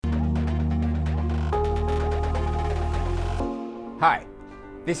Hi,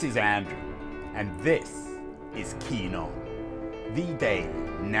 this is Andrew, and this is Keen On, the daily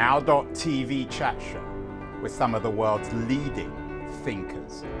now.tv chat show with some of the world's leading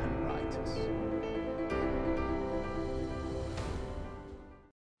thinkers and writers.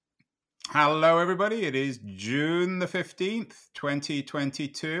 Hello, everybody. It is June the 15th,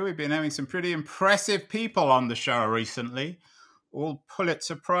 2022. We've been having some pretty impressive people on the show recently. All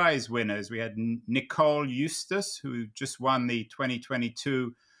Pulitzer Prize winners. We had Nicole Eustace, who just won the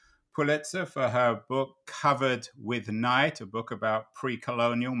 2022 Pulitzer for her book Covered with Night, a book about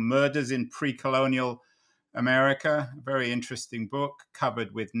pre-colonial murders in pre-colonial America. A very interesting book,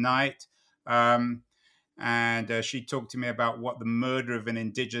 Covered with Night. And she talked to me about what the murder of an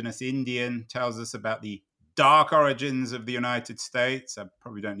indigenous Indian tells us about the dark origins of the United States. I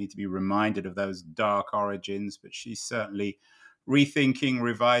probably don't need to be reminded of those dark origins, but she's certainly rethinking,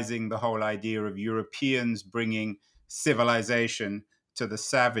 revising the whole idea of Europeans bringing civilization to the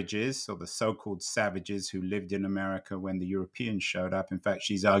savages, or the so-called savages who lived in America when the Europeans showed up. In fact,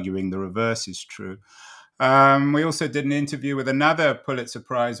 she's arguing the reverse is true. We also did an interview with another Pulitzer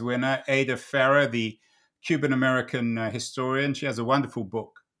Prize winner, Ada Ferrer, the Cuban-American historian. She has a wonderful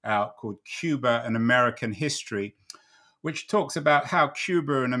book out called Cuba, An American History, which talks about how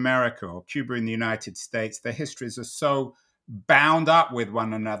Cuba and America, or Cuba and the United States, their histories are so bound up with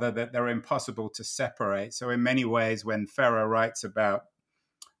one another that they're impossible to separate. So in many ways, when Ferrer writes about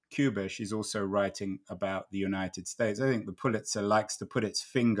Cuba, she's also writing about the United States. I think the Pulitzer likes to put its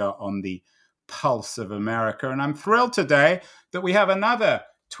finger on the pulse of America. And I'm thrilled today that we have another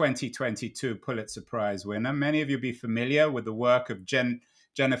 2022 Pulitzer Prize winner. Many of you will be familiar with the work of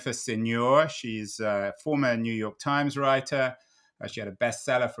Jennifer Senior. She's a former New York Times writer. She had a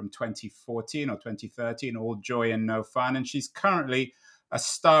bestseller from 2014 or 2013, All Joy and No Fun. And she's currently a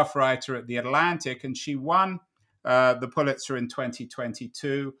staff writer at The Atlantic. And she won the Pulitzer in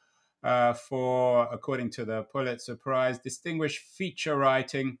 2022 for, according to the Pulitzer Prize, distinguished feature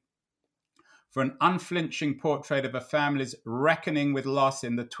writing for an unflinching portrait of a family's reckoning with loss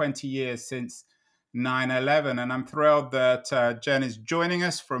in the 20 years since 9/11. And I'm thrilled that Jen is joining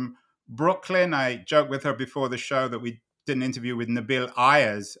us from Brooklyn. I joked with her before the show that we did an interview with Nabil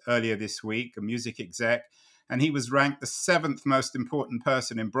Ayers earlier this week, a music exec, and he was ranked the 7th most important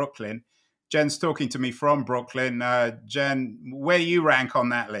person in Brooklyn. Jen's talking to me from Brooklyn. Jen, where do you rank on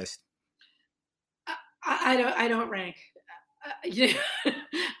that list? I don't rank. You're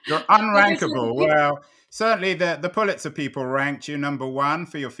unrankable. Well, certainly the Pulitzer people ranked you number 1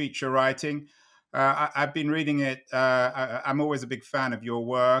 for your feature writing. I've been reading it. I'm always a big fan of your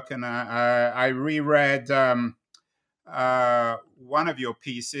work, and I reread one of your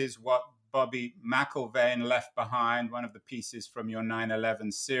pieces, What Bobby McIlvaine Left Behind, one of the pieces from your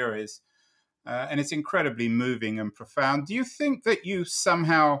 9/11 series. And it's incredibly moving and profound. Do you think that you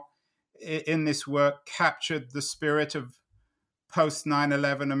somehow, in this work, captured the spirit of post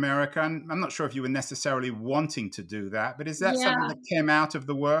 9/11 America? I'm not sure if you were necessarily wanting to do that, but is that something that came out of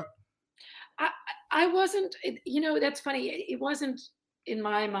the work? I wasn't, that's funny. It wasn't, in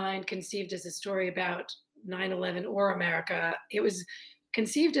my mind, conceived as a story about 9/11 or America. It was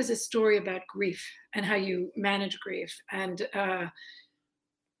conceived as a story about grief and how you manage grief, and a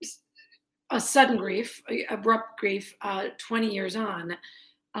sudden grief, abrupt grief, 20 years on.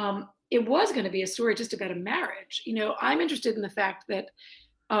 It was going to be a story just about a marriage. I'm interested in the fact that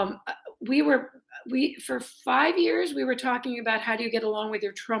for 5 years we were talking about how do you get along with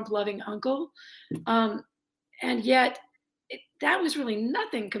your Trump loving uncle, and yet that was really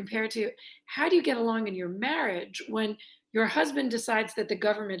nothing compared to how do you get along in your marriage when your husband decides that the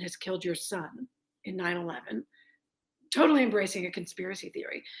government has killed your son in 9/11, totally embracing a conspiracy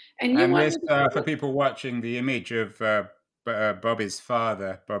theory. And this, for people watching, the image of Bobby's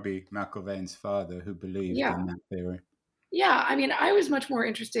father, Bobby McIlvaine's father, who believed in that theory. Yeah, I mean, I was much more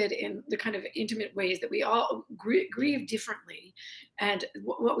interested in the kind of intimate ways that we all grieve differently, and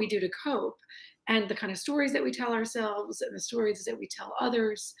what we do to cope, and the kind of stories that we tell ourselves, and the stories that we tell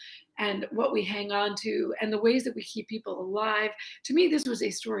others, and what we hang on to, and the ways that we keep people alive. To me, this was a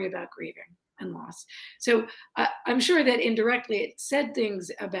story about grieving and loss. So I'm sure that indirectly it said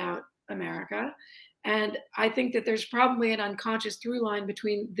things about America. And I think that there's probably an unconscious through line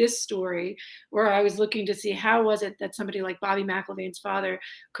between this story, where I was looking to see how was it that somebody like Bobby McIlvaine's father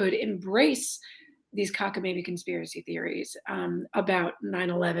could embrace these cockamamie conspiracy theories about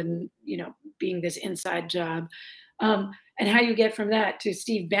 9/11, being this inside job, and how you get from that to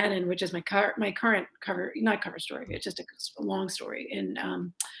Steve Bannon, which is my current cover, not cover story. It's just a long story in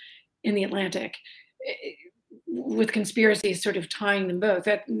The Atlantic. with conspiracies sort of tying them both.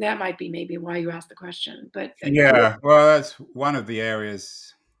 That might be maybe why you asked the question. But Yeah, well, that's one of the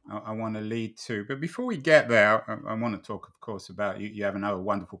areas I want to lead to. But before we get there, I want to talk, of course, about you. You have another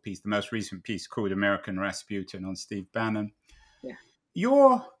wonderful piece, the most recent piece called American Rasputin on Steve Bannon. yeah.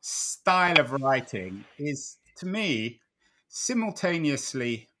 Your style of writing is, to me,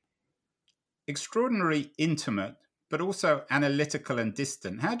 simultaneously extraordinarily intimate, but also analytical and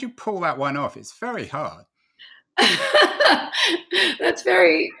distant. How do you pull that one off? It's very hard. That's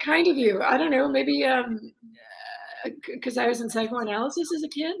very kind of you. I don't know, maybe because I was in psychoanalysis as a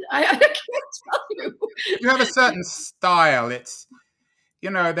kid. I can't tell you. You have a certain style. It's,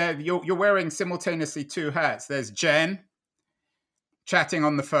 that you're wearing simultaneously two hats. There's Jen chatting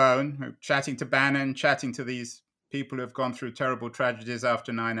on the phone, chatting to Bannon, chatting to these people who have gone through terrible tragedies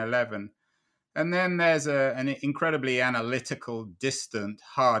after 9/11. And then there's an incredibly analytical, distant,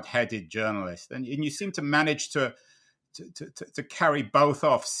 hard-headed journalist. And you seem to manage to carry both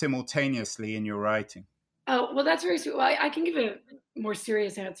off simultaneously in your writing. Oh, well, that's very sweet. Well, I can give a more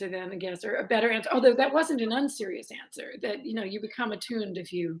serious answer then, I guess, or a better answer. Although that wasn't an unserious answer. That you become attuned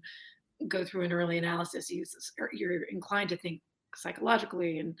if you go through an early analysis. You're inclined to think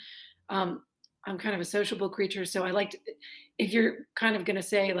psychologically, and um, I'm kind of a sociable creature, so I like to, if you're kind of going to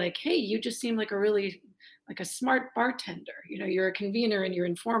say like, "Hey, you just seem like a really like a smart bartender." You're a convener and you're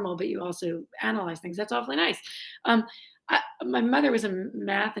informal, but you also analyze things. That's awfully nice. Um, my mother was a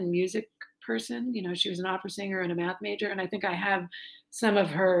math and music person. She was an opera singer and a math major, and I think I have some of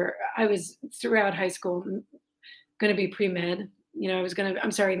her. I was throughout high school going to be pre-med.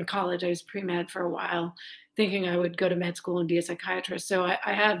 I'm sorry, in college, I was pre-med for a while, thinking I would go to med school and be a psychiatrist. So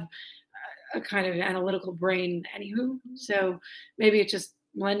I have a kind of analytical brain, anywho. So maybe it's just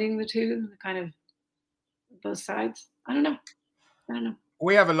blending the two, kind of both sides. I don't know.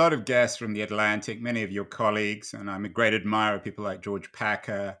 We have a lot of guests from the Atlantic, many of your colleagues, and I'm a great admirer of people like George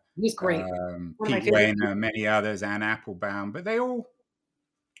Packer, He's great. One of my Pete favorite Wayner, people. many others, Anne Applebaum, but they all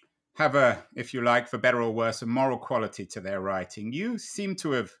have a, if you like, for better or worse, a moral quality to their writing. You seem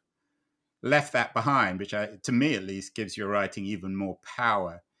to have left that behind, which to me at least gives your writing even more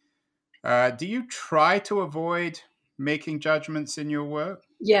power. Do you try to avoid making judgments in your work?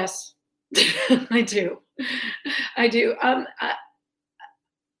 Yes, I do. I do.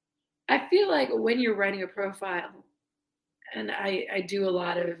 I feel like when you're writing a profile, and I do a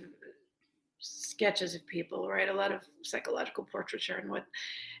lot of sketches of people, right? A lot of psychological portraiture and what.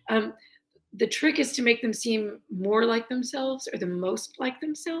 Um, the trick is to make them seem more like themselves or the most like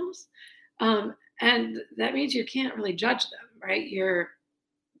themselves. And that means you can't really judge them, right? You're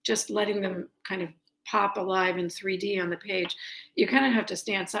just letting them kind of pop alive in 3D on the page. You kind of have to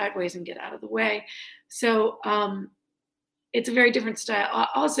stand sideways and get out of the way. So it's a very different style.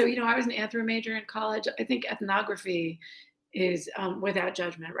 Also, I was an anthro major in college. I think ethnography is without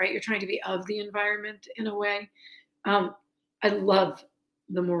judgment, right? You're trying to be of the environment in a way. Um, I love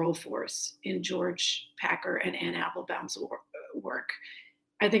the moral force in George Packer and Anne Applebaum's work.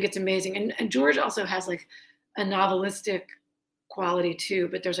 I think it's amazing. And George also has like a novelistic quality too,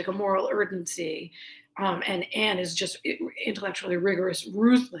 but there's like a moral urgency. And Anne is just intellectually rigorous,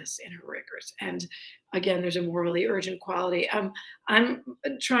 ruthless in her rigors. And again, there's a morally urgent quality. I'm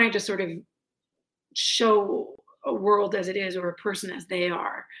trying to sort of show a world as it is or a person as they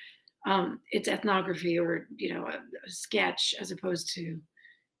are. It's ethnography or a sketch as opposed to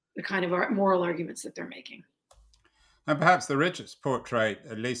the kind of moral arguments that they're making. And perhaps the richest portrait,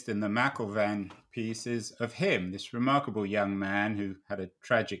 at least in the McIlvaine piece, is of him, this remarkable young man who had a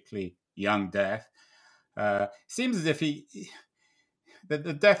tragically young death. Seems as if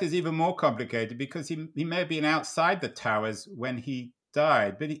the death is even more complicated because he may have been outside the towers when he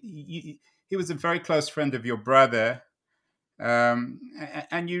died, but he was a very close friend of your brother,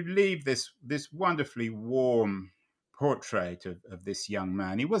 and you leave this wonderfully warm portrait of this young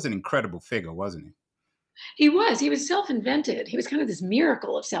man. He was an incredible figure, wasn't he? He was self-invented. He was kind of this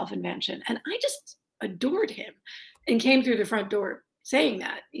miracle of self-invention. And I just adored him and came through the front door saying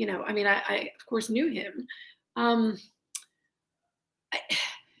that, I mean, I of course knew him. Um, I,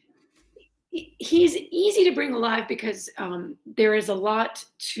 he's easy to bring alive because there is a lot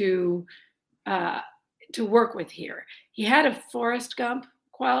uh, to work with here. He had a Forrest Gump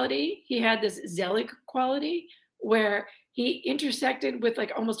quality. He had this Zelig quality where he intersected with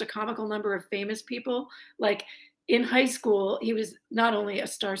like almost a comical number of famous people. Like in high school, he was not only a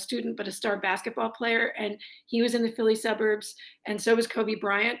star student, but a star basketball player. And he was in the Philly suburbs, and so was Kobe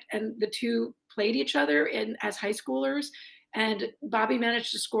Bryant. And the two played each other as high schoolers. And Bobby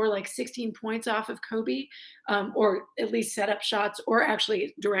managed to score like 16 points off of Kobe, or at least set up shots, or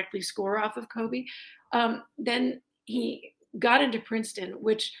actually directly score off of Kobe. Then he got into Princeton,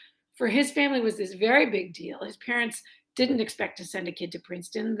 which for his family was this very big deal. His parents didn't expect to send a kid to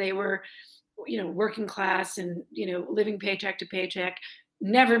Princeton. They were, working class and, living paycheck to paycheck,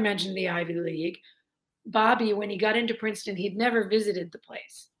 never mentioned the Ivy League. Bobby, when he got into Princeton, he'd never visited the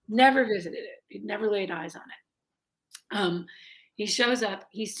place, never visited it. He'd never laid eyes on it. He shows up.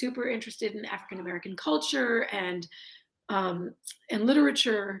 He's super interested in African American culture and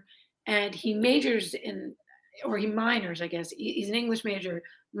literature, and he majors in, or he minors, I guess. He's an English major,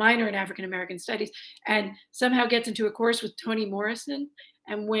 minor in African American studies, and somehow gets into a course with Toni Morrison.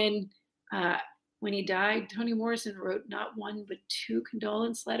 And when he died, Toni Morrison wrote not one but two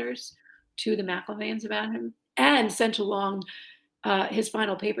condolence letters to the McIlvaines about him, and sent along his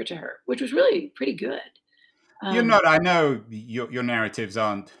final paper to her, which was really pretty good. I know your narratives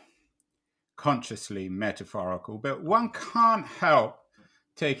aren't consciously metaphorical, but one can't help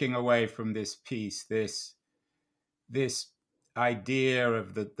taking away from this piece this idea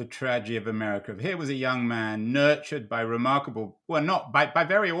of the tragedy of America. Here was a young man nurtured by remarkable, well, not by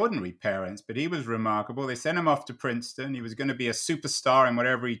very ordinary parents, but he was remarkable. They sent him off to Princeton. He was going to be a superstar in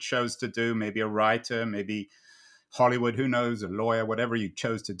whatever he chose to do, maybe a writer, maybe Hollywood, who knows, a lawyer, whatever he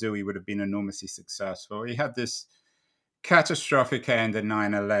chose to do, he would have been enormously successful. He had this catastrophic end in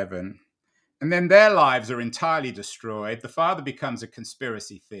 9/11. And then their lives are entirely destroyed. The father becomes a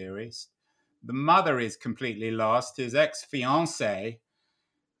conspiracy theorist. The mother is completely lost. His ex-fiancée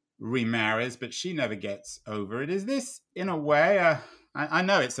remarries, but she never gets over it. Is this, in a way, I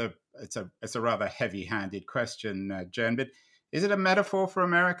know it's a rather heavy-handed question, Jen, but is it a metaphor for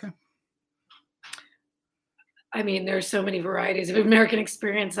America? I mean, there's so many varieties of American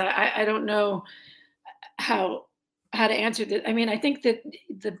experience. I don't know how to answer that. I mean, I think that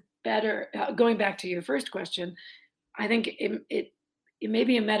the better, going back to your first question, I think it may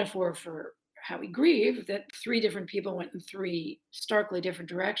be a metaphor for how we grieve, that three different people went in three starkly different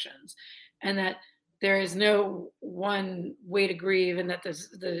directions, and that there is no one way to grieve, and that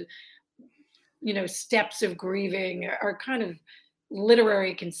the steps of grieving are kind of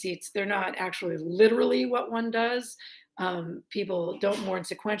literary conceits. They're not actually literally what one does. People don't mourn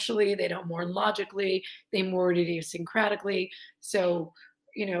sequentially, they don't mourn logically, they mourn idiosyncratically. So,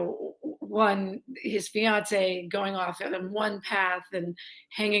 his fiance going off on one path and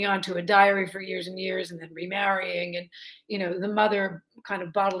hanging on to a diary for years and years, and then remarrying, and the mother kind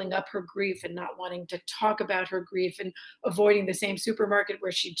of bottling up her grief and not wanting to talk about her grief, and avoiding the same supermarket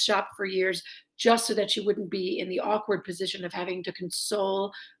where she'd shopped for years, just so that she wouldn't be in the awkward position of having to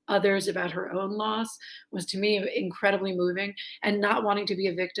console others about her own loss, was to me incredibly moving. And not wanting to be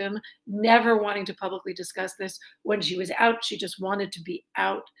a victim, never wanting to publicly discuss this. When she was out, she just wanted to be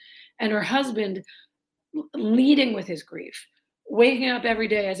out. And her husband leading with his grief, waking up every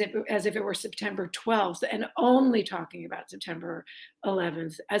day as if it were September 12th, and only talking about September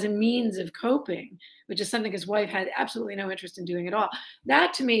 11th as a means of coping, which is something his wife had absolutely no interest in doing at all.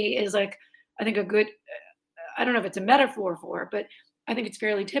 That to me is like, I think a good, I don't know if it's a metaphor for, but I think it's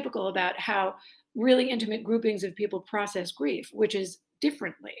fairly typical about how really intimate groupings of people process grief, which is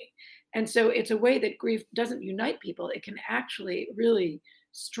differently. And so it's a way that grief doesn't unite people. It can actually really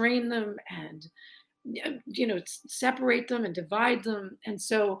strain them and separate them and divide them. And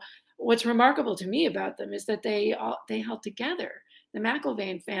so what's remarkable to me about them is that they held together. The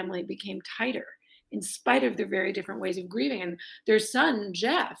McIlvaine family became tighter in spite of their very different ways of grieving. And their son,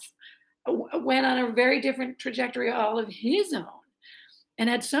 Jeff, went on a very different trajectory all of his own, and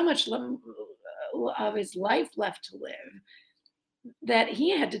had so much of his life left to live that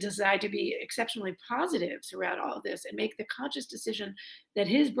he had to decide to be exceptionally positive throughout all of this, and make the conscious decision that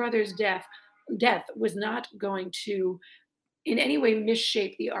his brother's death was not going to in any way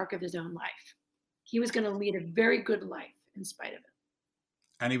misshape the arc of his own life. He was going to lead a very good life in spite of it.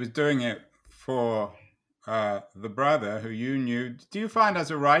 And he was doing it for the brother who you knew. Do you find,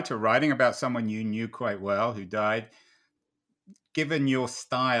 as a writer, writing about someone you knew quite well who died, given your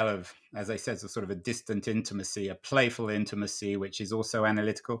style of, as I said, sort of a distant intimacy, a playful intimacy, which is also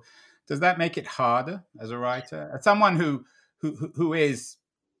analytical, does that make it harder as a writer? As someone who is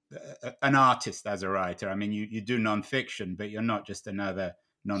an artist as a writer, I mean, you do nonfiction, but you're not just another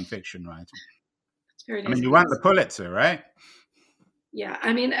nonfiction writer. It's very nice. I mean, you won the Pulitzer, right? Yeah,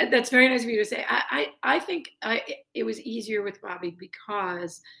 I mean, that's very nice of you to say. I think it was easier with Bobby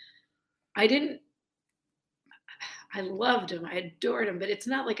because I loved him, I adored him, but it's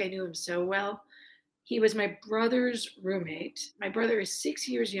not like I knew him so well. He was my brother's roommate. My brother is 6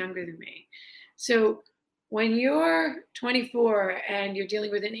 years younger than me. So when you're 24 and you're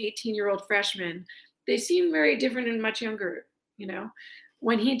dealing with an 18-year-old freshman, they seem very different and much younger,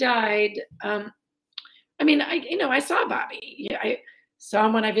 When he died, I mean, I saw Bobby. Yeah, I saw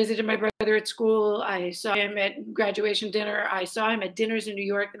him when I visited my brother at school. I saw him at graduation dinner. I saw him at dinners in New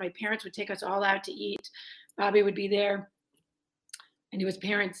York that my parents would take us all out to eat. Bobby would be there. I knew his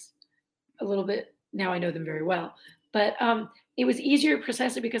parents a little bit. Now I know them very well. But it was easier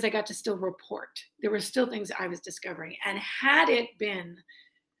precisely because I got to still report. There were still things I was discovering. And had it been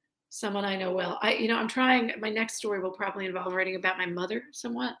someone I know well, I'm trying, my next story will probably involve writing about my mother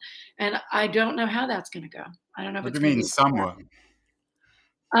somewhat. And I don't know how that's going to go. I don't know if What do it's you going to mean, be. somewhat?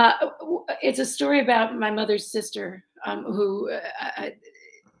 It's a story about my mother's sister, who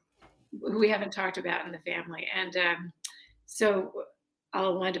we haven't talked about in the family, and so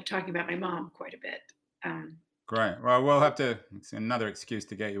I'll wind up talking about my mom quite a bit. Um, Great. Well, we'll have to. It's another excuse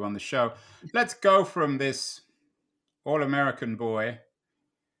to get you on the show. Let's go from this all-American boy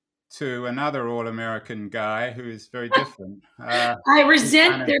to another all-American guy who is very different. I Steve resent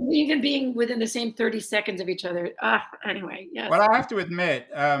Bannon. their even being within the same 30 seconds of each other. Anyway, yes. Well, I have to admit,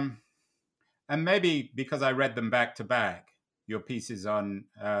 and maybe because I read them back to back, your pieces on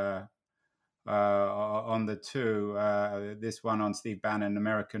the two, this one on Steve Bannon,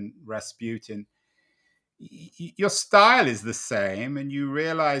 American Rasputin. Your style is the same, and you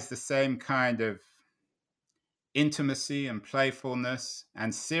realize the same kind of intimacy and playfulness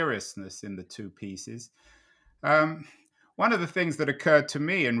and seriousness in the two pieces. Um, One of the things that occurred to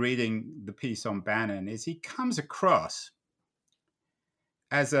me in reading the piece on Bannon is he comes across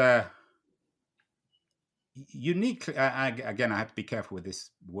as a uniquely, again, I have to be careful with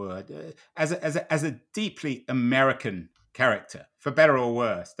this word, as a deeply American character, for better or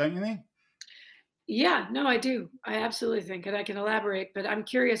worse, don't you think? Yeah, no, I do. I absolutely think, and I can elaborate, but I'm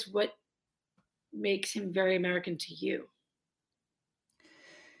curious what makes him very American to you.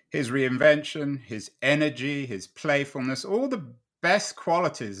 His reinvention, his energy, his playfulness, all the best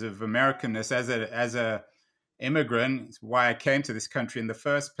qualities of Americanness as a immigrant. It's why I came to this country in the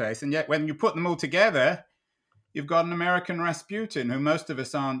first place. And yet, when you put them all together, you've got an American Rasputin who most of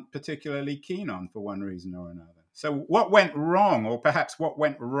us aren't particularly keen on for one reason or another. So, what went wrong, or perhaps what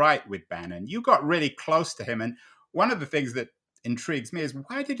went right with Bannon? You got really close to him. And one of the things that intrigues me is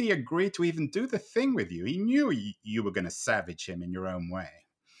why did he agree to even do the thing with you? He knew you were going to savage him in your own way.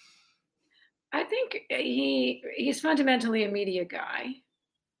 I think he's fundamentally a media guy.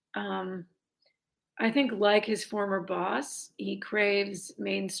 Um, I think, like his former boss, he craves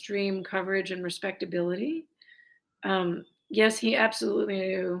mainstream coverage and respectability. Yes, he absolutely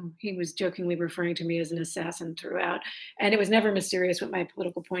knew he was jokingly referring to me as an assassin throughout, and it was never mysterious what my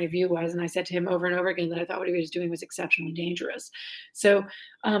political point of view was. And I said to him over and over again that I thought what he was doing was exceptionally dangerous. So,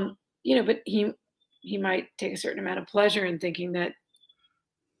 but he might take a certain amount of pleasure in thinking that.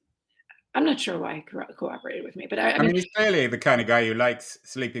 I'm not sure why he cooperated with me, but I I mean, mean, he's clearly the kind of guy who likes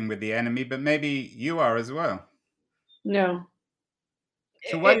sleeping with the enemy, but maybe you are as well. no.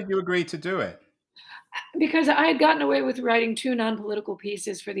 So why It, did you agree to do it? because I had gotten away with writing two non-political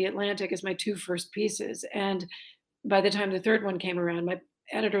pieces for The Atlantic as my two first pieces, and by the time the third one came around, my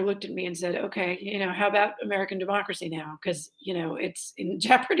editor looked at me and said, "Okay, how about American democracy now? Because it's in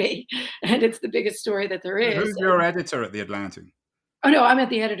jeopardy, and it's the biggest story that there is." Who's your editor at The Atlantic? Oh no, I'm at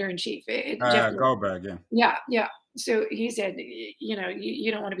the editor in chief, Jeff. Goldberg, yeah. Yeah, yeah. So he said, you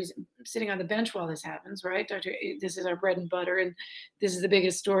don't want to be sitting on the bench while this happens, right? Don't you? This is our bread and butter, and this is the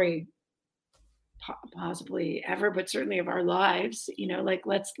biggest story possibly ever, but certainly of our lives. Like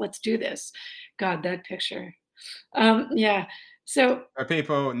let's do this. God, that picture. Yeah. So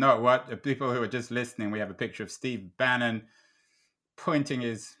People, no, what? People who are just listening, we have a picture of Steve Bannon pointing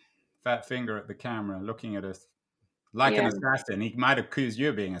his fat finger at the camera, looking at us like an yeah, assassin. He might accuse you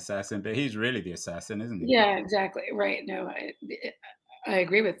of being assassin, but he's really the assassin, isn't he? yeah, exactly. Right. No, I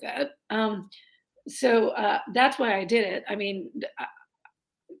agree with that. So that's why I did it. I mean,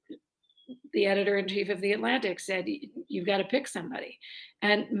 the editor in chief of The Atlantic said, You've got to pick somebody.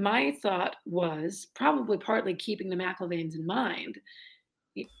 And my thought was, probably partly keeping the McIlvaines in mind,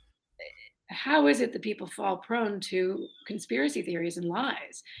 how is it that people fall prone to conspiracy theories and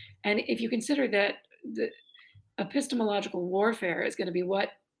lies? And if you consider that the epistemological warfare is going to be what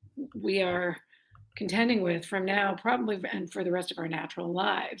we are contending with from now, probably, and for the rest of our natural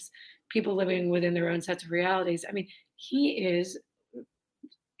lives, people living within their own sets of realities. I mean, he's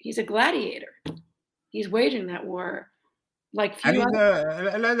a gladiator. He's waging that war like And few he's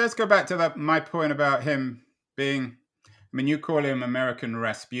other. let's go back to my point about him being. I mean, you call him American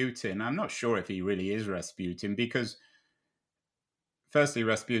Rasputin. I'm not sure if he really is Rasputin because, firstly,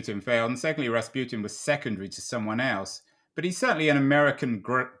 Rasputin failed, and secondly, Rasputin was secondary to someone else. But he's certainly an American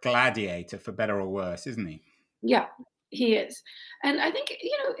gladiator, for better or worse, isn't he? Yeah, he is. And I think,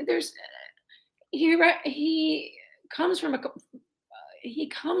 there's he comes from he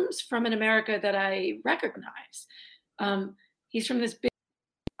comes from an America that I recognize. He's from this big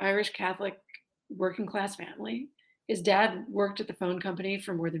Irish Catholic working class family. His dad worked at the phone company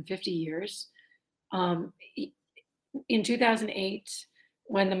for more than 50 years. He, in 2008,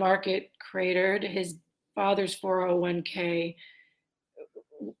 when the market cratered, his father's 401k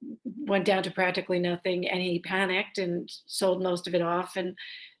went down to practically nothing, and he panicked and sold most of it off. And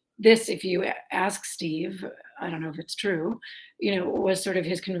this, if you ask Steve, I don't know if it's true, was sort of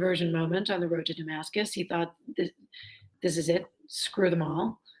his conversion moment on the road to Damascus. He thought this is it, screw them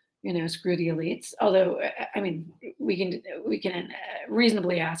all, screw the elites. Although, I mean, we can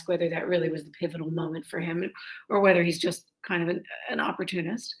reasonably ask whether that really was the pivotal moment for him, or whether he's just kind of an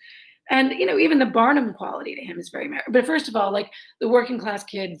opportunist. And even the Barnum quality to him is very American. But first of all, like the working class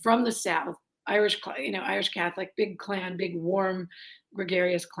kid from the South, Irish Catholic, big clan, big warm,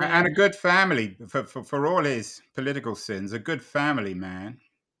 gregarious And a clan. good family for all his political sins, a good family man.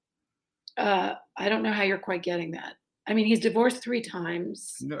 I don't know how you're quite getting that. I mean, he's divorced 3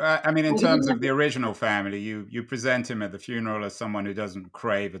 times. No, I mean, in Well, he terms didn't have. of the original family, you present him at the funeral as someone who doesn't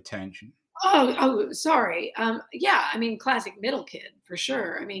crave attention. Oh, sorry. Yeah, I mean, classic middle kid for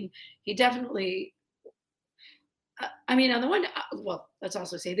sure. I mean, he definitely. I mean, on the one, well, let's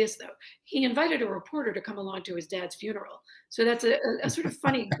also say this though. He invited a reporter to come along to his dad's funeral, so that's a sort of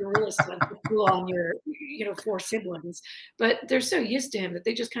funny gorilla stunt to pull on your, 4 siblings. But they're so used to him that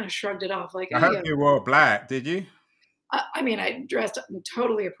they just kind of shrugged it off, like, I oh hope yeah. you wore black, did you? I mean, I dressed up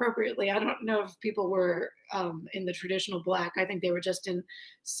totally appropriately. I don't know if people were in the traditional black. I think they were just in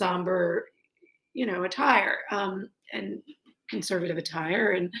somber, attire, and conservative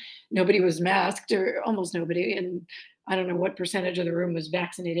attire, and nobody was masked, or almost nobody. And I don't know what percentage of the room was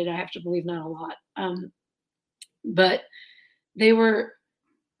vaccinated. I have to believe not a lot. But they were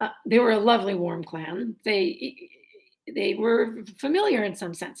they were a lovely, warm clan. They were familiar in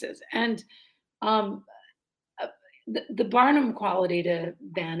some senses, and um, the Barnum quality to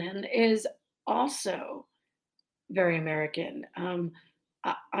Bannon is also very American.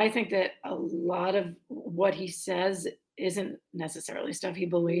 I think that a lot of what he says isn't necessarily stuff he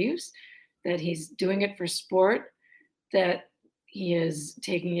believes, that he's doing it for sport, that he is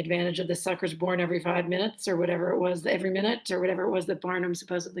taking advantage of the suckers born every 5 minutes, or whatever it was, every minute, or whatever it was that Barnum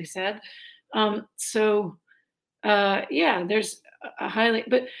supposedly said. Yeah, there's a highly,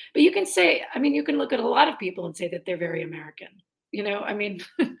 but you can say, I mean, you can look at a lot of people and say that they're very American. I mean,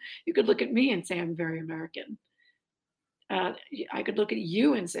 you could look at me and say I'm very American. I could look at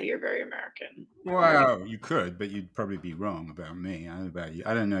you and say you're very American. Right? Well, you could, but you'd probably be wrong about me. I don't know about you.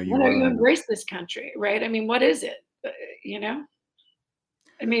 I don't know you When are well you enough. embrace this country, right? I mean, what is it? You know,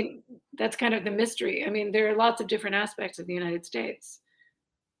 I mean, that's kind of the mystery. I mean, there are lots of different aspects of the United States.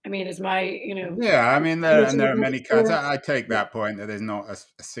 I mean, is my, Yeah, I mean, there are original many kinds. here. I take that point that there's not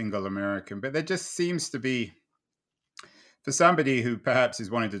a single American, but there just seems to be, for somebody who perhaps is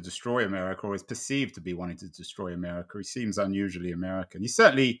wanting to destroy America or is perceived to be wanting to destroy America, he seems unusually American. He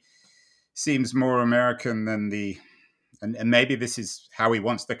certainly seems more American than and maybe this is how he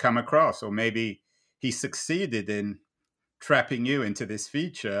wants to come across, or maybe he succeeded in trapping you into this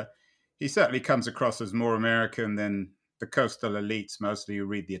feature. He certainly comes across as more American than the coastal elites, mostly who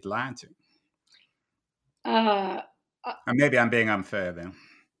read the Atlantic. Uh, And maybe I'm being unfair then.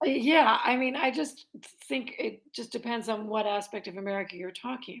 Yeah, I mean, I just think it just depends on what aspect of America you're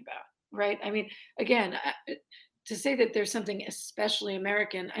talking about, right? I mean, again, to say that there's something especially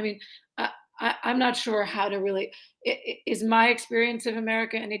American, I mean, I'm not sure how to really. Is my experience of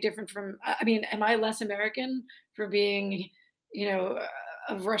America any different from? I mean, am I less American for being,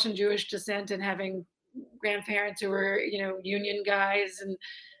 of Russian Jewish descent and having grandparents who were, union guys, and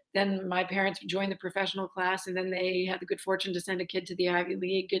then my parents joined the professional class, and then they had the good fortune to send a kid to the Ivy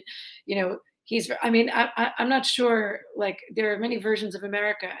League. And, I mean, I'm not sure. Like, there are many versions of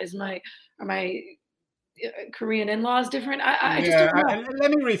America. Are my Korean in-laws different? I just Yeah, don't know.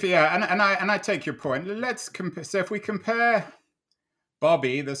 let me yeah, and I take your point. Let's compare. So if we compare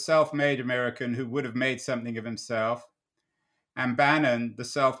Bobby, the self-made American who would have made something of himself, and Bannon, the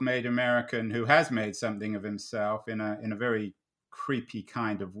self-made American who has made something of himself in a very creepy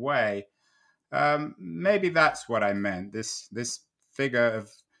kind of way. Maybe that's what I meant. This figure of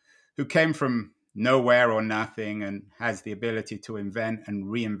who came from nowhere or nothing and has the ability to invent and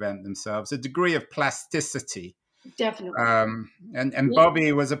reinvent themselves, a degree of plasticity. Definitely. And Yeah.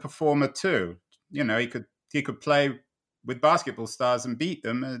 Bobby was a performer too. He could play with basketball stars and beat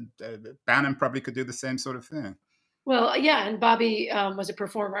them. And Bannon probably could do the same sort of thing. Well, yeah, and Bobby was a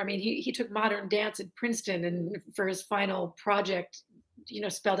performer. I mean, he took modern dance at Princeton, and for his final project,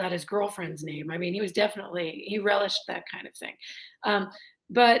 spelled out his girlfriend's name. I mean, he relished that kind of thing. Um,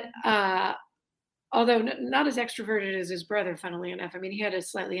 but although not as extroverted as his brother, funnily enough. I mean, he had a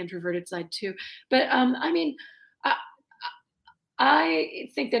slightly introverted side too. But I mean, I, I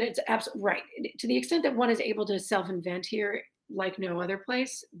think that it's absolutely right. To the extent that one is able to self invent here like no other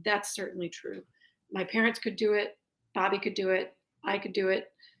place, that's certainly true. My parents could do it. Bobby could do it. I could do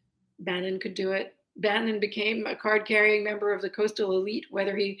it. Bannon could do it. Bannon became a card carrying member of the coastal elite,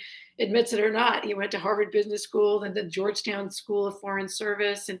 whether he admits it or not. He went to Harvard Business School, then the Georgetown School of Foreign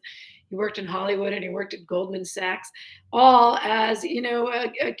Service, and he worked in Hollywood and he worked at Goldman Sachs, all as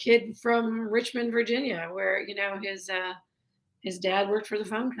a kid from Richmond, Virginia, where his dad worked for the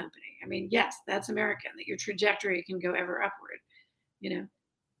phone company. I mean, yes, that's American. That your trajectory can go ever upward. You know,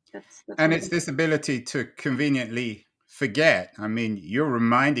 that's And it's this ability to conveniently forget. I mean, you're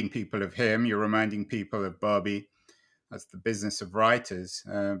reminding people of him, you're reminding people of Bobby. That's the business of writers.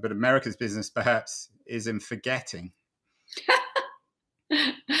 But America's business, perhaps, is in forgetting.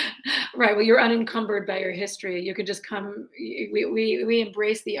 Right. Well, you're unencumbered by your history. You could just come. We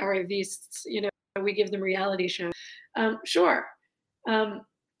embrace the arrivists. We give them reality shows. Sure,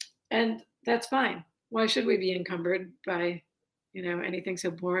 and that's fine. Why should we be encumbered by anything so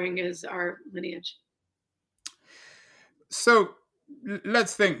boring as our lineage? So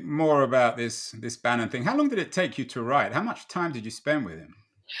let's think more about this Bannon thing. How long did it take you to write? How much time did you spend with him?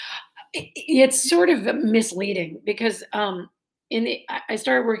 It's sort of misleading because I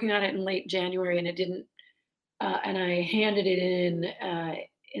started working on it in late January and it didn't, and I handed it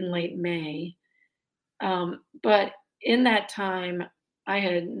in late May. But in that time, I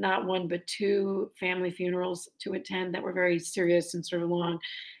had not one but two family funerals to attend that were very serious and sort of long.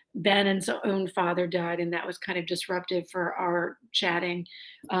 Bannon's own father died, and that was kind of disruptive for our chatting.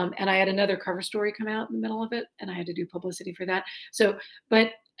 And I had another cover story come out in the middle of it, and I had to do publicity for that. So,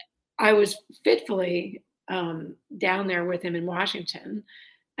 but I was fitfully down there with him in Washington,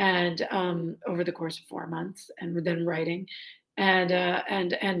 and over the course of 4 months, and then writing, and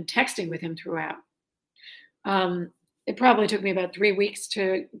texting with him throughout. It probably took me about 3 weeks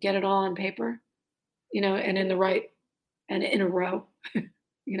to get it all on paper, and in a row,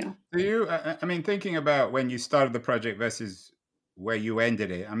 Do you, I mean, thinking about when you started the project versus where you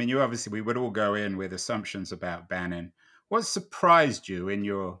ended it, I mean, we would all go in with assumptions about Bannon. What surprised you in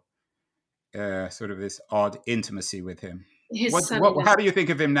your sort of this odd intimacy with him? His sunniness. How do you think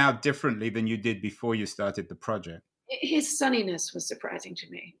of him now differently than you did before you started the project? His sunniness was surprising to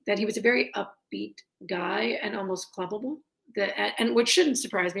me. That he was a very upbeat guy and almost clubbable. And which shouldn't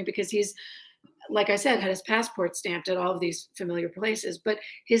surprise me because he's, like I said, had his passport stamped at all of these familiar places. But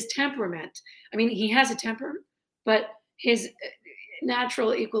his temperament, I mean, he has a temper, but his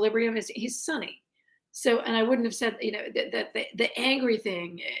natural equilibrium is he's sunny. So, and I wouldn't have said, that the angry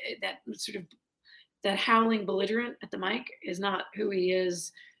thing, that sort of that howling belligerent at the mic is not who he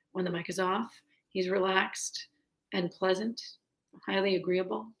is when the mic is off. He's relaxed and pleasant, highly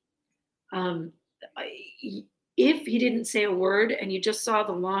agreeable. If he didn't say a word and you just saw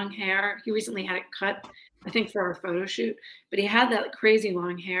the long hair, he recently had it cut, I think for our photo shoot, but he had that crazy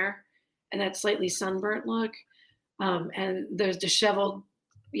long hair and that slightly sunburnt look. And there's disheveled,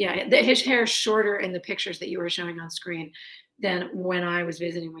 his hair is shorter in the pictures that you were showing on screen than when I was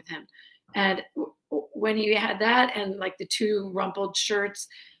visiting with him. And when he had that and like the two rumpled shirts,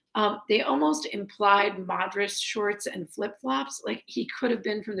 they almost implied Madras shorts and flip flops. Like he could have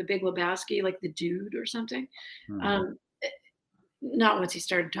been from The Big Lebowski, like the dude or something. Mm-hmm. Not once he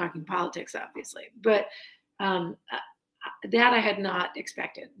started talking politics, obviously, but that I had not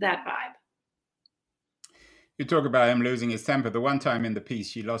expected, that vibe. You talk about him losing his temper. The one time in the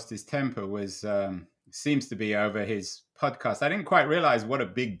piece he lost his temper was seems to be over his podcast. I didn't quite realize what a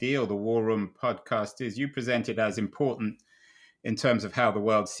big deal the War Room podcast is. You present it as important in terms of how the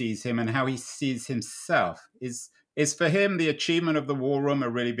world sees him and how he sees himself. Is for him the achievement of the War Room a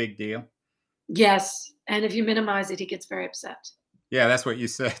really big deal? Yes. And if you minimize it, he gets very upset. Yeah, that's what you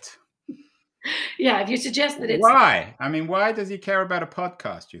said. Yeah, if you suggest that it's... Why? I mean, why does he care about a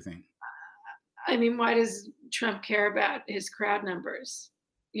podcast, you think? I mean, why does Trump care about his crowd numbers?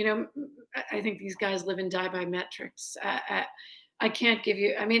 I think these guys live and die by metrics. I can't give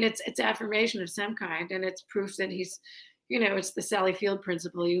you... I mean, it's affirmation of some kind, and it's proof that he's... it's the Sally Field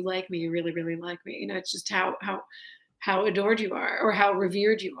principle. You like me, you really, really like me. It's just how adored you are, or how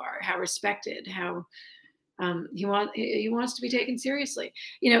revered you are, how respected, how he wants to be taken seriously.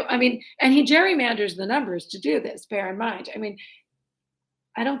 I mean, and he gerrymanders the numbers to do this. Bear in mind. I mean,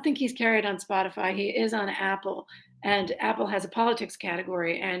 I don't think he's carried on Spotify. He is on Apple, and Apple has a politics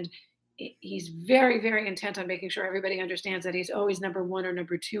category, and he's very, very intent on making sure everybody understands that he's always number one or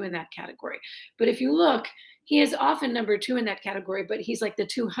number two in that category. But if you look, he is often number two in that category, but he's like the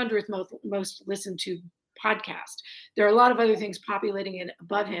 200th most listened to podcast. There are a lot of other things populating it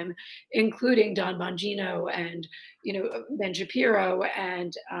above him, including Don Bongino and Ben Shapiro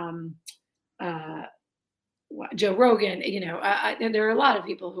and uh, Joe Rogan. And there are a lot of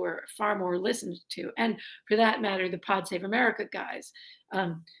people who are far more listened to, and for that matter, the Pod Save America guys.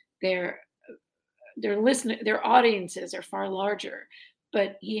 Their their audiences are far larger,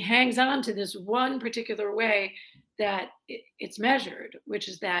 but he hangs on to this one particular way that it's measured, which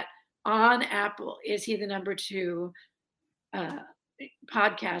is that on Apple, is he the number two uh,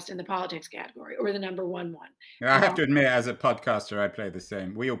 podcast in the politics category or the number one? I have to admit, as a podcaster, I play the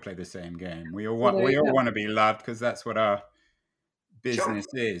same. We all play the same game. We all want Well, we all want to be loved because that's what our sure. business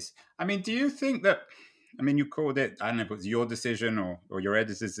is. I mean, do you think that? I mean, you called it. I don't know if it was your decision or your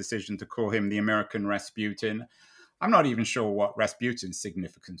editor's decision to call him the American Rasputin. I'm not even sure what Rasputin's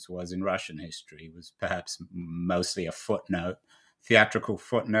significance was in Russian history. It was perhaps mostly a footnote, theatrical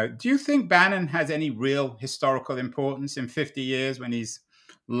footnote. Do you think Bannon has any real historical importance in 50 years when he's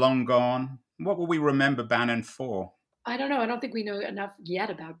long gone? What will we remember Bannon for? I don't know. I don't think we know enough yet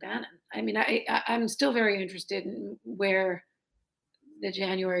about Bannon. I mean, I'm still very interested in where the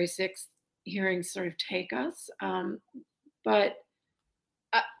January 6th hearings sort of take us. But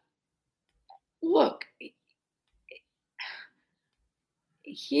uh, look,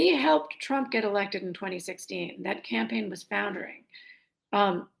 he helped Trump get elected in 2016. That campaign was foundering.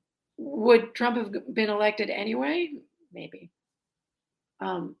 Would Trump have been elected anyway? Maybe,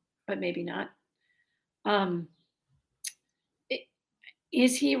 but maybe not.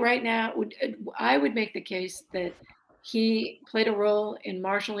 Is he right now? I would make the case that he played a role in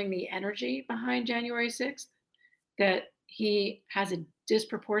marshaling the energy behind January 6th, that he has a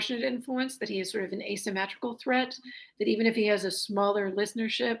disproportionate influence, that he is sort of an asymmetrical threat, that even if he has a smaller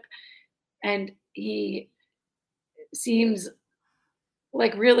listenership and he seems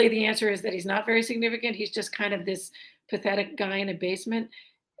like really the answer is that he's not very significant, he's just kind of this pathetic guy in a basement,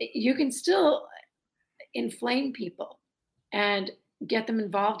 you can still inflame people and get them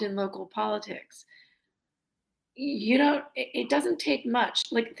involved in local politics. It doesn't take much.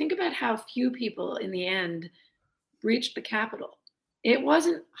 Like, think about how few people in the end reached the Capitol. It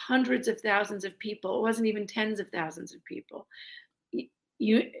wasn't hundreds of thousands of people. It wasn't even tens of thousands of people.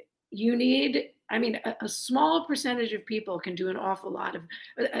 You need, I mean, a small percentage of people can do an awful lot of,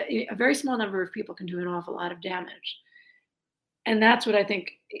 a very small number of people can do an awful lot of damage. And that's what I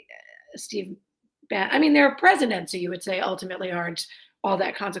think Steve Bannon, I mean, there are presidents who you would say ultimately aren't all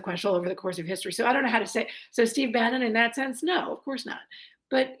that consequential over the course of history. So I don't know how to say. So Steve Bannon, in that sense, no, of course not.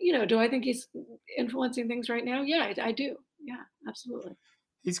 But do I think he's influencing things right now? Yeah, I do. Yeah, absolutely.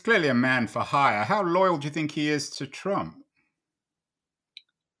 He's clearly a man for hire. How loyal do you think he is to Trump?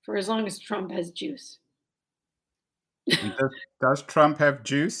 For as long as Trump has juice. Does Trump have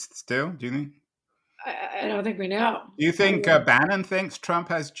juice still, do you think? I don't think we know. Do you think Bannon thinks Trump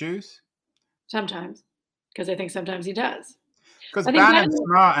has juice? Sometimes, because I think sometimes he does. Because Bannon's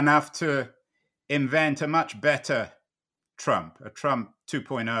smart enough to invent a much better Trump, a Trump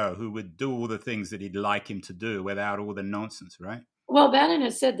 2.0, who would do all the things that he'd like him to do without all the nonsense, right? Well, Bannon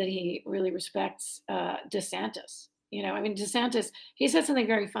has said that he really respects DeSantis. I mean, DeSantis, he said something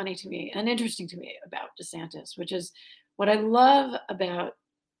very funny to me and interesting to me about DeSantis, which is what I love about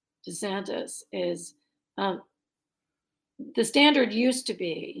DeSantis is the standard used to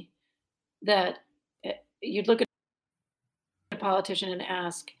be that you'd look at a politician and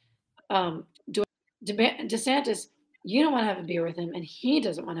ask, DeSantis, you don't want to have a beer with him, and he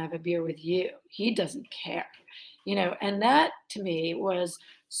doesn't want to have a beer with you. He doesn't care, and that to me was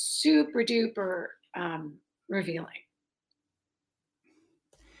super duper revealing.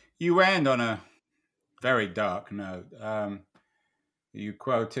 You end on a very dark note. You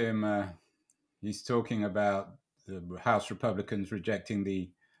quote him, he's talking about the House Republicans rejecting the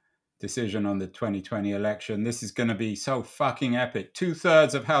decision on the 2020 election. This is going to be so fucking epic.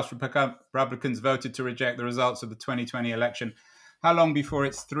 2/3 of House Republicans voted to reject the results of the 2020 election. How long before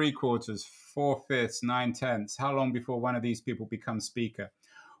it's 3/4, 4/5, 9/10? How long before one of these people becomes speaker?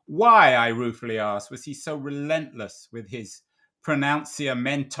 Why, I ruefully asked, was he so relentless with his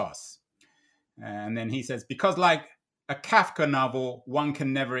pronunciamentos? And then he says, because like a Kafka novel, one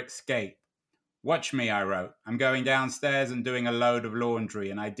can never escape. Watch me, I wrote. I'm going downstairs and doing a load of laundry,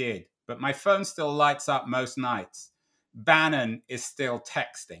 and I did. But my phone still lights up most nights. Bannon is still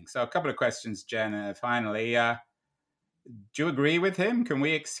texting. So a couple of questions, Jen, finally. Do you agree with him? Can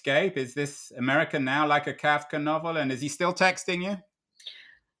we escape? Is this America now like a Kafka novel? And is he still texting you?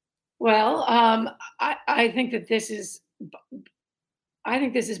 Well, I think that this is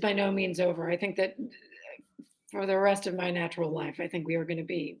by no means over. I think that for the rest of my natural life, I think we are going to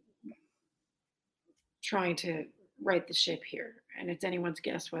be trying to right the ship here, and it's anyone's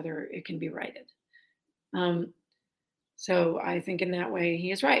guess whether it can be righted. Um, so I think in that way,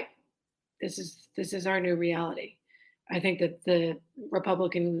 he is right. This is our new reality. I think that the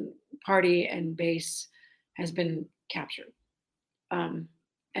Republican Party and base has been captured, um,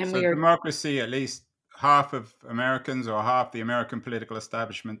 and So we are democracy, at least half of Americans or half the American political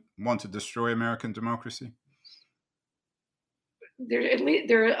establishment want to destroy American democracy. they're at least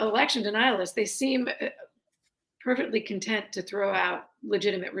they're election denialists. They seem perfectly content to throw out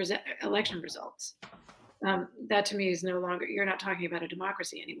legitimate election results. That to me is no longer, you're not talking about a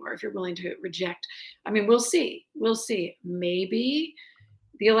democracy anymore if you're willing to reject. I mean, we'll see. We'll see. Maybe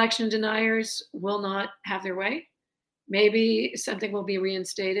the election deniers will not have their way. Maybe something will be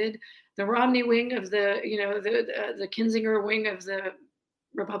reinstated. The Romney wing of the Kinzinger wing of the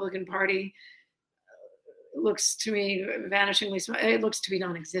Republican Party looks to me vanishingly small. It looks to be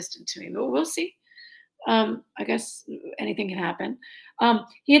non-existent to me, but we'll see. I guess anything can happen.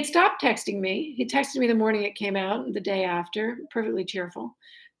 He had stopped texting me. He texted me the morning it came out, and the day after, perfectly cheerful.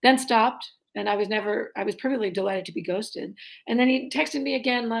 Then stopped, and I was perfectly delighted to be ghosted. And then he texted me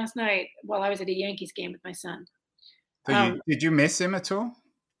again last night while I was at a Yankees game with my son. So Um, did you miss him at all?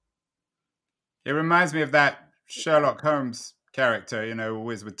 It reminds me of that Sherlock Holmes character,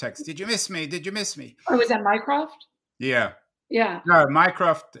 always would text, "Did you miss me? Did you miss me?" oh, was that Mycroft? Yeah. Yeah. No,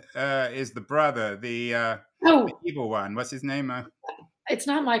 Mycroft is the brother, the Oh, evil one. What's his name? it's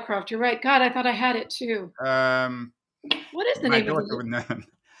not Mycroft. You're right. God, I thought I had it too. Um, What is the my name of daughter the? would know. What's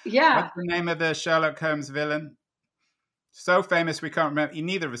Yeah. the name of the Sherlock Holmes villain? So famous we can't remember.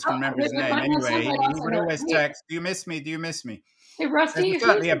 Neither of us can remember his name. My son Anyway, might he also would know. always Hey, text, "Do you miss me? Do you miss me?" hey, There's Rusty, who's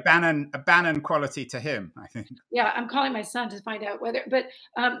certainly a Bannon quality to him, I think. Yeah, I'm calling my son to find out whether, but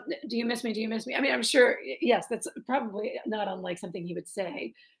do you miss me? Do you miss me? I mean, I'm sure, yes, that's probably not unlike something he would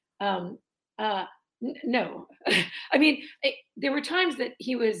say. Um, uh, no, I mean, there were times that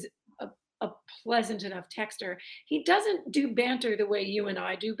he was a pleasant enough texter. He doesn't do banter the way you and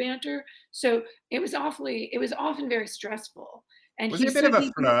I do banter. So it was often very stressful. And Was he he a bit of said a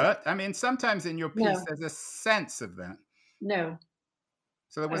he, flirt? I mean, sometimes in your piece no, there's a sense of that. no.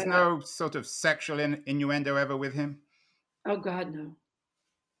 So there was Uh, no sort of sexual innuendo ever with him? oh God, no,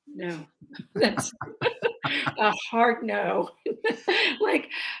 no. That's a hard no. Like,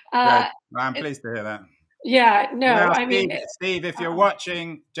 Good. uh, Well, I'm it pleased to hear that. yeah, no, Well, I mean, Steve, if you're um,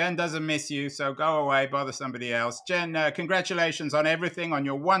 watching, Jen doesn't miss you, so go away, bother somebody else. Jen, congratulations on everything, on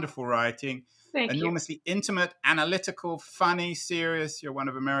your wonderful writing, thank you. enormously intimate, analytical, funny, serious. You're one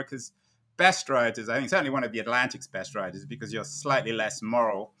of America's best writers. I think certainly one of the Atlantic's best writers because you're slightly less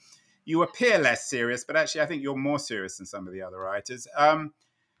moral. You appear less serious, but actually, I think you're more serious than some of the other writers.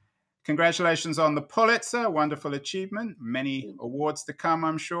 Congratulations on the Pulitzer, wonderful achievement. Many awards to come,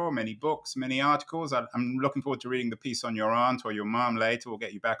 I'm sure, many books, many articles. I'm looking forward to reading the piece on your aunt or your mom later. We'll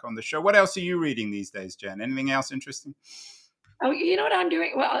get you back on the show. What else are you reading these days, Jen? Anything else interesting? Oh, you know what I'm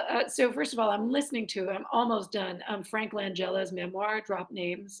doing? Well, so first of all, I'm listening to, I'm almost done, Frank Langella's memoir, Drop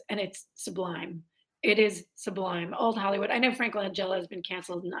Names, and it's sublime. It is sublime. Old Hollywood. I know Frank Langella has been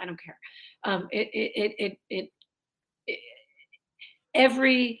canceled, and I don't care. It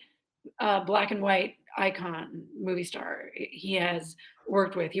every black and white icon movie star he has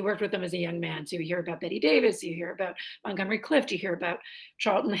worked with. He worked with them as a young man. So you hear about Betty Davis, you hear about Montgomery Clift, you hear about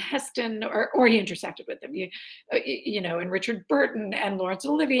Charlton Heston, or he intersected with them. And Richard Burton and Laurence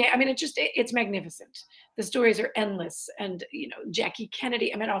Olivier. I mean, it's magnificent. The stories are endless, and Jackie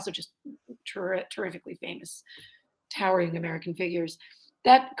Kennedy. I mean, also just terrifically famous, towering American figures.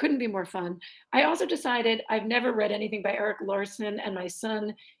 That couldn't be more fun. I also decided I've never read anything by Eric Larson, and my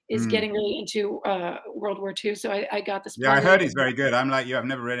son is Mm. getting really into World War II. So I got the Yeah, I splendor. heard he's very good. I'm like you. I've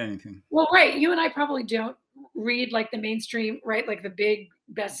never read anything. Well, right. You and I probably don't read like the mainstream, right? Like the big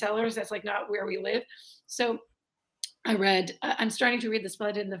bestsellers. That's like not where we live. So I'm starting to read The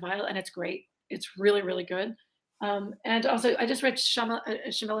Splendid and the Vile, and it's great. It's really, really good. And also, I just read Shamila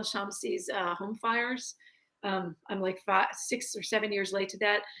Shamsi's Home Fires. I'm like 6 or 7 years late to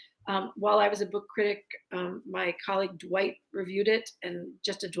that. While I was a book critic, my colleague Dwight reviewed it and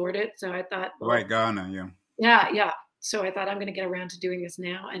just adored it. So I thought, Dwight well, Garner, yeah. yeah. So I thought I'm going to get around to doing this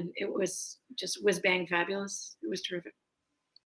now, and it was just whiz bang fabulous. It was terrific.